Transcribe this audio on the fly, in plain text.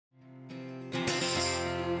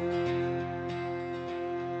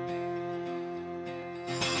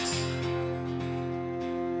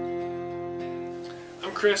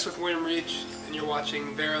Chris with William Reach, and you're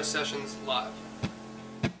watching Vero Sessions Live.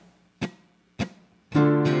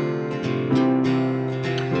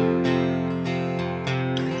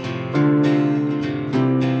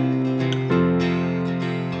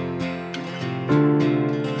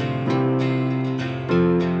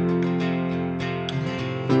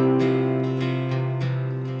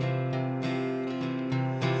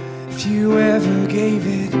 If you ever gave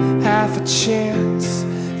it half a chance,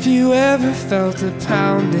 if you ever felt a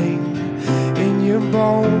pounding in your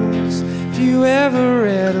bones, if you ever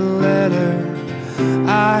read a letter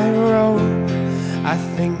I wrote, I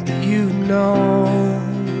think that you know.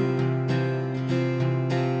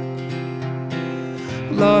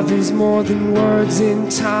 Love is more than words in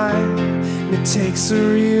time, and it takes a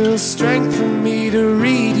real strength for me to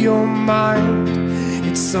read your mind.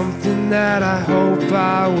 It's something that I hope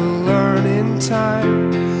I will learn in time,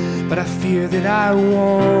 but I fear that I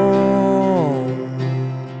won't.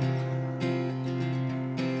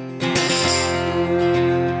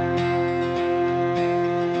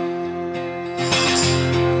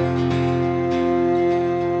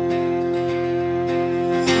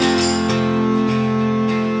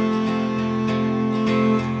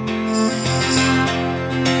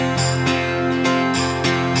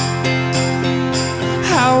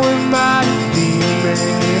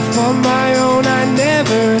 On my own I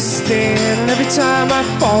never stand, and every time I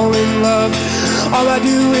fall in love, all I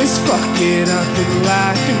do is fuck it up and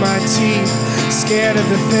laugh in my teeth, scared of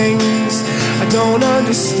the things I don't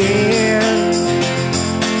understand.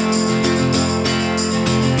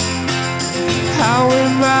 How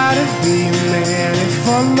am I to be a man if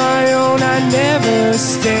on my own I never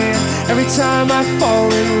stand? Every time I fall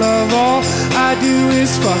in love, all I do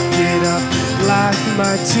is fuck it up, laugh in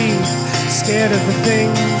my teeth, scared of the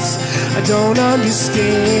things I don't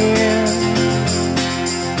understand.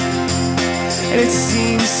 And it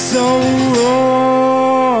seems so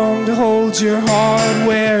wrong to hold your heart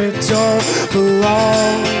where it don't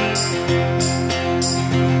belong.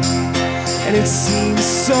 And it seems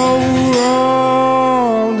so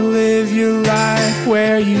wrong to live your life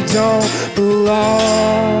where you don't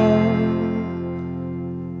belong.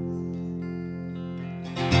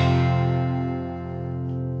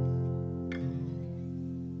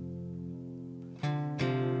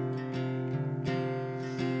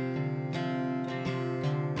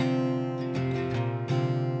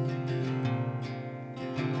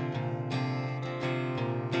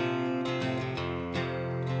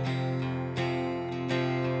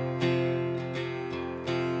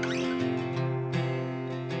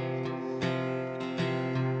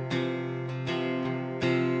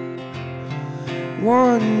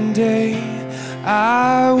 One day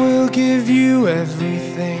I will give you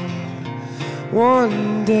everything.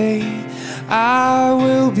 One day I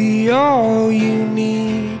will be all you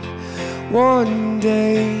need. One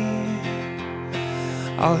day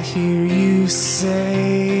I'll hear you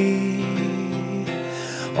say,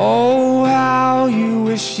 oh, how you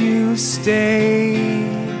wish you stayed.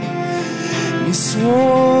 You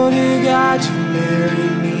swore to God you'd marry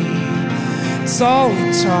me. It's all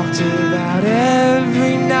we talked about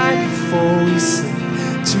every night before we sleep.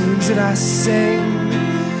 Tunes that I sing,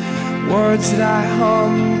 words that I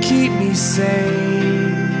hum, keep me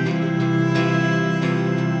sane.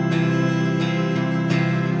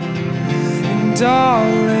 And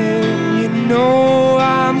darling, you know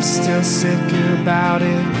I'm still sick about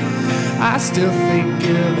it. I still think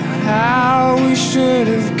about how we should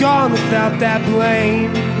have gone without that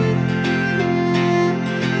blame.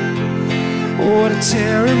 What a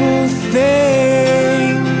terrible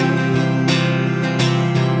thing.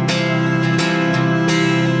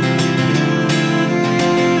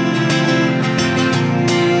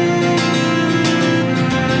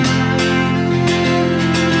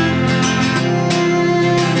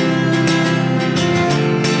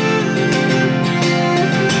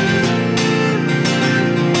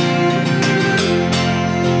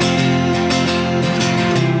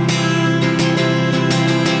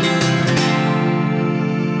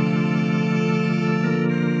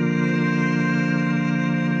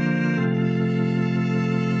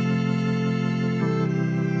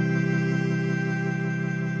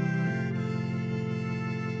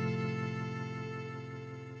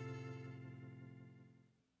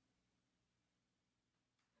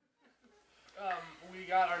 We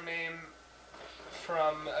got our name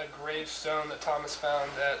from a gravestone that Thomas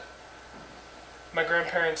found at my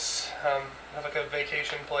grandparents' have like a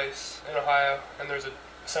vacation place in Ohio, and there's a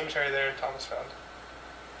cemetery there, and Thomas found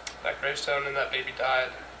that gravestone, and that baby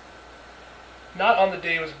died. Not on the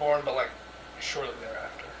day he was born, but like shortly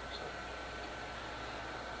thereafter.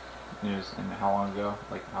 So. news and how long ago?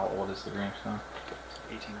 Like, how old is the gravestone?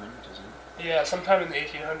 1800, isn't it? Yeah, sometime in the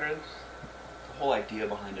 1800s. The whole idea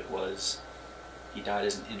behind it was he died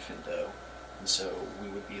as an infant, though, and so we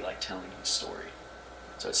would be like telling his story.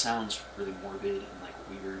 So it sounds really morbid and like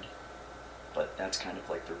weird, but that's kind of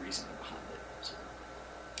like the reasoning behind it.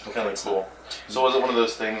 So kind of cool. So was it one of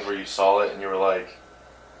those things where you saw it and you were like,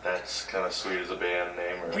 "That's kind of sweet as a band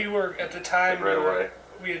name"? Or We were at the time like right away.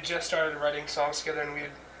 we had just started writing songs together, and we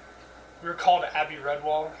were called Abby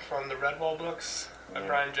Redwall from the Redwall books by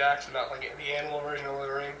Brian Jackson about like the animal version of Lord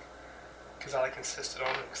of the Ring, because I like insisted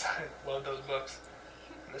on it because I love those books.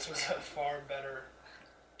 And this was a far better